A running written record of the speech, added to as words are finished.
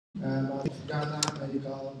of Ghana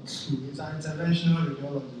Medical School. He's an interventional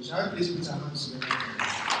radiologist. Shall I please put our hands together?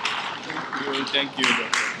 Thank you,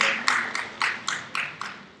 Dr.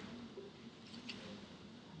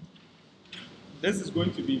 This is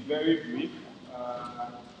going to be very brief.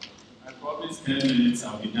 I promise 10 minutes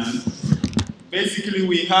I'll be done. Basically,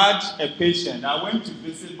 we had a patient. I went to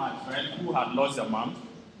visit my friend who had lost a mom,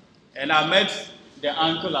 and I met the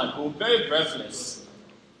uncle at home, very breathless.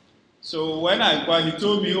 So when I got, he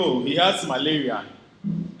told me, oh, he has malaria.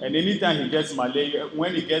 And anytime he gets malaria,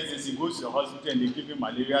 when he gets this, he goes to the hospital and they give him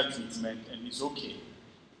malaria treatment, and he's okay.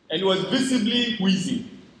 And he was visibly wheezing.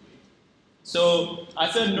 So I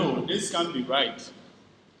said, no, this can't be right.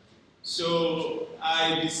 So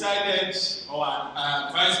I decided, or I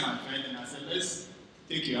advised my friend, and I said, let's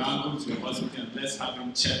take your uncle to the hospital and let's have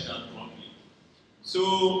him checked out properly.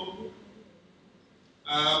 So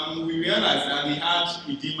we realized that he had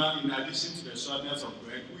edema in addition to the shortness of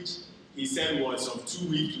breath, which he said was of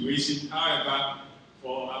 2-week duration. However,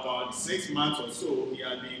 for about 6 months or so, he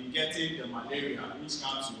had been getting the malaria, which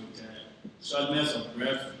comes with shortness of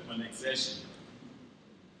breath on exertion.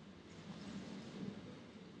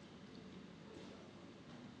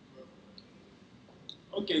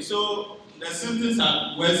 Okay, so the symptoms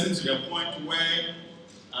had worsened to the point where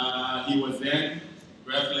he was then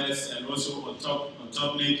breathless and also on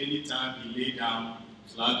top neck anytime he lay down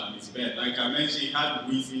flat on his bed. Like I mentioned, he had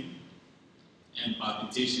wheezing and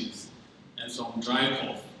palpitations and some dry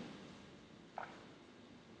cough.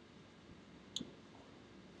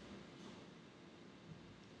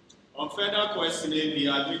 On further questioning, he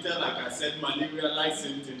admitted, like I said, malaria-like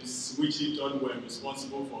symptoms which he thought were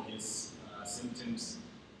responsible for his symptoms.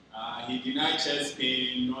 He denied chest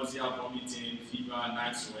pain, nausea, vomiting, fever,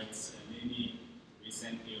 night sweats, and any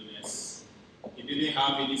recent illness. He didn't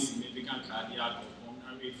have any significant cardiac or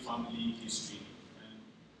pulmonary family history,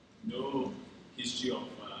 and no history of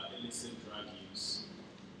illicit drug use.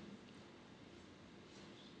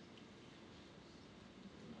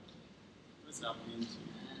 What's happening to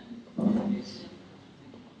you?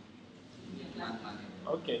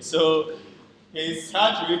 Okay, so his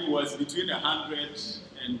heart rate was between 100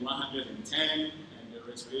 and 110, and the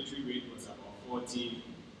respiratory rate was about 40.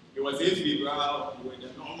 He was afebrile with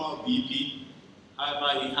a normal BP.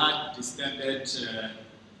 However, he had distended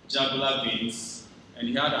jugular veins, and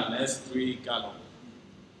he had an S3 gallop.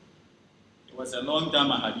 It was a long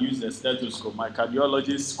time I had used a stethoscope. My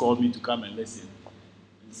cardiologist called me to come and listen.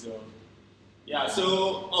 And so, yeah,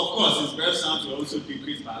 so of course his breath sounds were also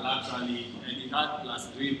decreased bilaterally, and he had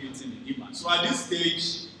 +3 beating edema. So at this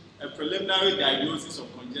stage, a preliminary diagnosis of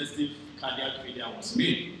congestive cardiac failure was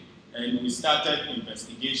made, and we started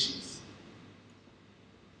investigations.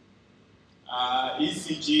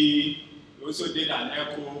 ECG, we also did an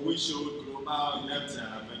echo which showed global left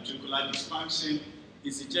ventricular dysfunction.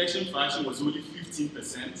 His ejection fraction was only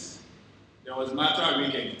 15%. There was mitral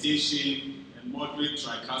regurgitation and moderate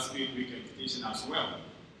tricuspid regurgitation as well.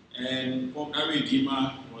 And pulmonary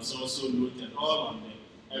edema was also noted, all on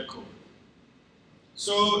the echo.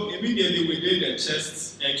 So immediately we did a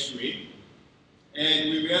chest X-ray, and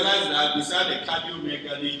we realized that beside the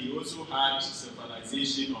cardiomegaly, he also had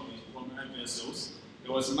cephalization of his pulmonary vessels.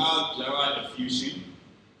 There was mild pleural effusion.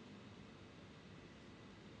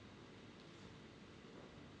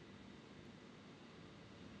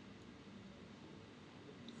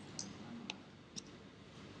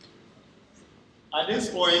 At this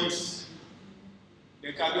point,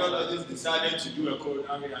 the cardiologist decided to do a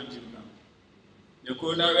coronary angiogram. The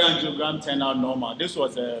coronary angiogram turned out normal. This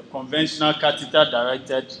was a conventional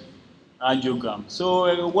catheter-directed angiogram.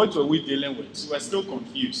 So what were we dealing with? We were still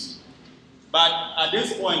confused. But at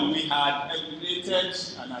this point, we had eliminated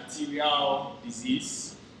an arterial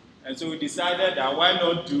disease. And so we decided that why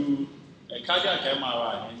not do a cardiac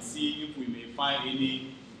MRI and see if we may find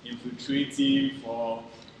any infiltrating for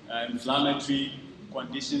inflammatory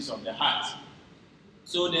conditions of the heart.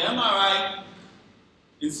 So the MRI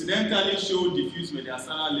incidentally showed diffuse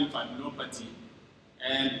mediastinal lymphadenopathy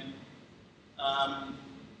and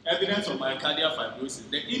evidence of myocardial fibrosis.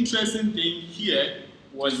 The interesting thing here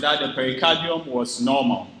was that the pericardium was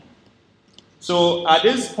normal. So at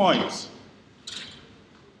this point,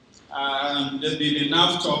 there's been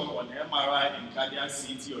enough talk on MRI and cardiac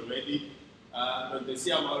CT already. But the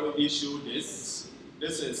CM already showed this.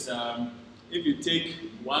 This is, if you take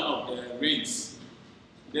one of the rings,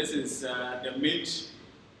 this is the mid.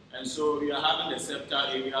 And so you are having the septal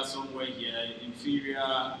area somewhere here,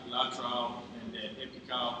 inferior, lateral, and the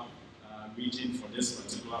apical region for this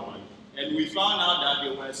particular one. And we found out that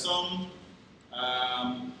there were some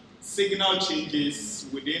signal changes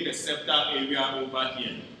within the septal area over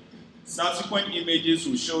here. Subsequent images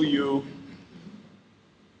will show you,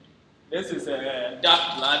 this is a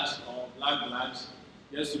dark blood or black blood,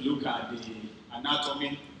 just to look at the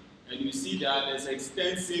anatomy. And you see that there's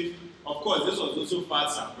extensive, of course, this was also fat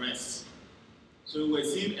suppressed. So we're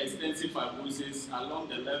seeing extensive fibrosis along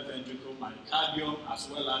the left ventricle, myocardium, as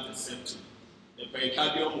well as the septum. The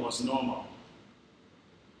pericardium was normal.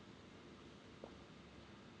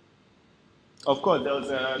 Of course, there was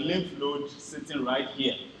a lymph node sitting right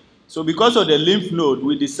here. So because of the lymph node,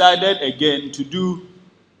 we decided again to do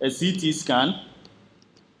a CT scan.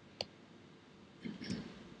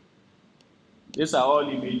 These are all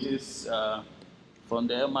images from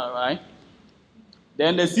the MRI.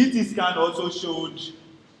 Then the CT scan also showed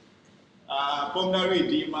pulmonary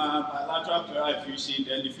edema, bilateral pleural effusion,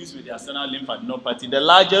 then diffuse mediastinal lymphadenopathy, the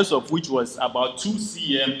largest of which was about 2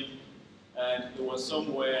 cm, and it was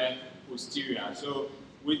somewhere posterior. So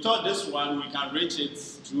we thought this one, we can reach it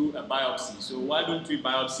through a biopsy. So why don't we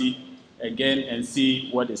biopsy again and see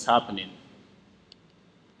what is happening?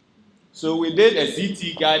 So we did a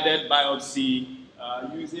CT-guided biopsy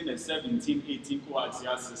using a 17-18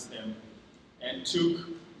 coaxial system and took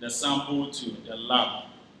the sample to the lab,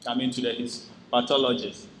 to the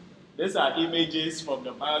pathologist. These are images from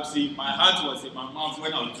the biopsy. My heart was in my mouth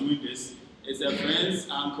when I was doing this. It's a friend's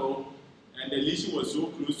ankle, and the lesion was so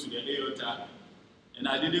close to the aorta, and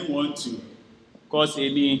I didn't want to cause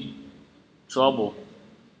any trouble.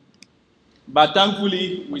 But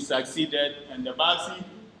thankfully, we succeeded, and the biopsy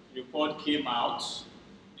report came out,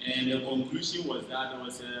 and the conclusion was that there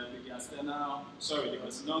was a there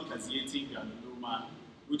was non-caseating granuloma,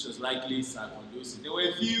 which was likely sarcoidosis. There were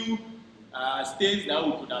a few stains that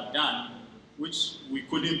we could have done, which we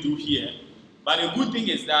couldn't do here. But the good thing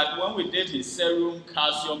is that when we did his serum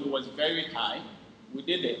calcium, it was very high. We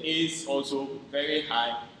did the ACE also very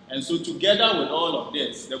high. And so together with all of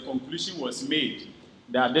this, the conclusion was made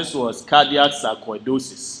that this was cardiac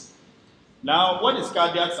sarcoidosis. Now, what is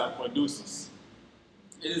cardiac sarcoidosis?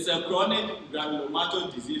 It is a chronic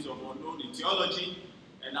granulomatous disease of unknown etiology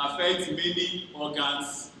and affects many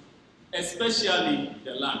organs, especially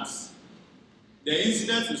the lungs. The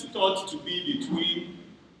incidence is thought to be between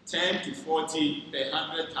 10 to 40 per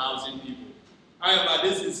 100,000 people. However,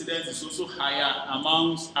 this incidence is also higher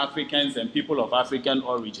amongst Africans and people of African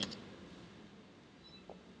origin.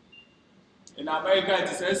 In America, it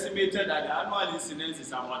is estimated that the annual incidence is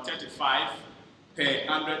about 35 per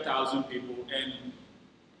 100,000 people, and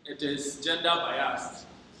it is gender biased,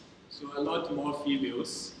 so a lot more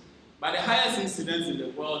females. But the highest incidence in the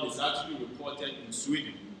world is actually reported in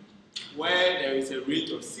Sweden, where there is a rate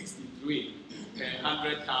of 63 per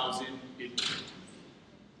 100,000 people.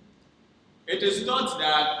 It is thought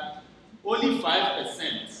that only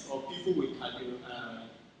 5% of people with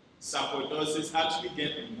sarcoidosis actually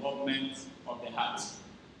get involvement of the heart.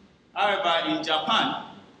 However, in Japan,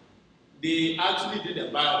 they actually did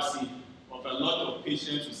a biopsy of a lot of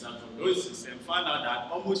patients with sarcoidosis and found out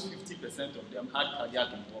that almost 50% of them had cardiac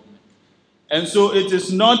involvement. And so it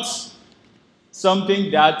is not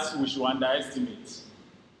something that we should underestimate.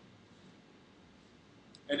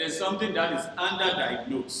 It is something that is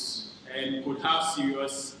underdiagnosed and could have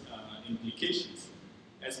serious implications,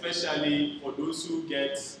 especially for those who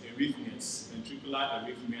get arrhythmias, ventricular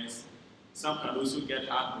arrhythmias. Some can also get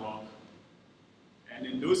heart block. And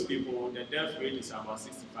in those people, the death rate is about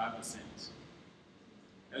 65%.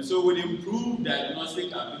 And so with improved diagnostic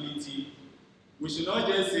ability, we should not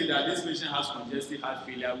just say that this patient has congestive heart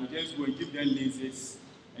failure. We just go and give them lasers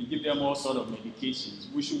and give them all sort of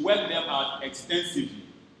medications. We should work them out extensively.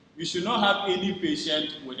 You should not have any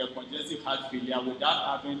patient with a congestive heart failure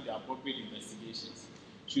without having the appropriate investigations.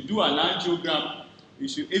 You should do an angiogram. You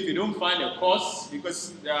should, if you don't find a cause,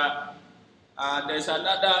 because there's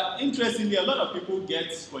another, interestingly, a lot of people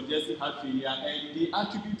get congestive heart failure and they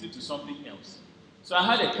attribute it to something else. So I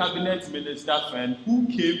had a cabinet minister friend who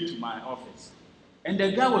came to my office, and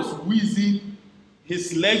the guy was wheezing,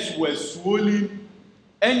 his legs were swollen,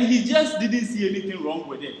 and he just didn't see anything wrong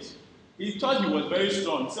with it. He thought he was very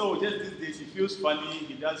strong, so just these days he feels funny,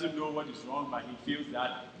 he doesn't know what is wrong, but he feels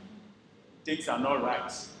that things are not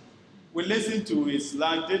right. We listened to his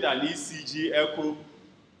lung, did an ECG, echo,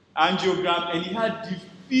 angiogram, and he had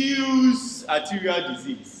diffuse arterial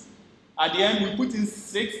disease. At the end, we put in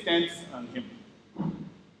 6 stents on him.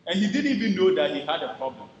 And he didn't even know that he had a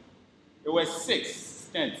problem. It was 6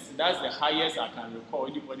 stents. That's the highest I can recall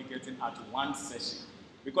anybody getting at one session.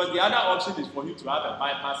 Because the other option is for him to have a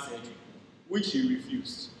bypass surgery, which he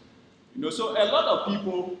refused. So a lot of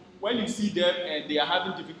people, when you see them and they are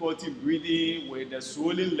having difficulty breathing with the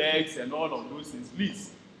swollen legs and all of those things,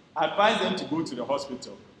 please advise them to go to the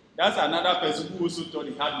hospital. That's another person who also thought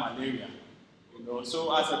he had malaria. You know,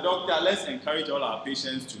 so as a doctor, let's encourage all our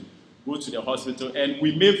patients to go to the hospital, and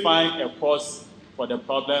we may find a cause for the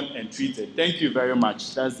problem and treat it. Thank you very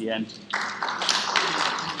much. That's the end.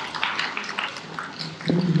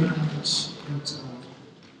 Thank you very much, Dr.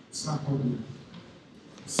 Sarkodie.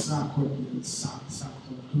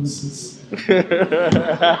 Sarcoidosis.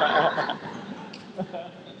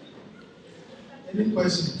 Any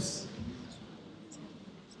questions?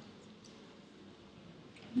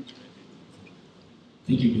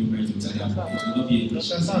 Thank you very much, Dr. Dabo. It will not be a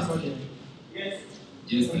question. Dr. Sarkodie. Yes.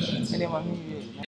 Yes,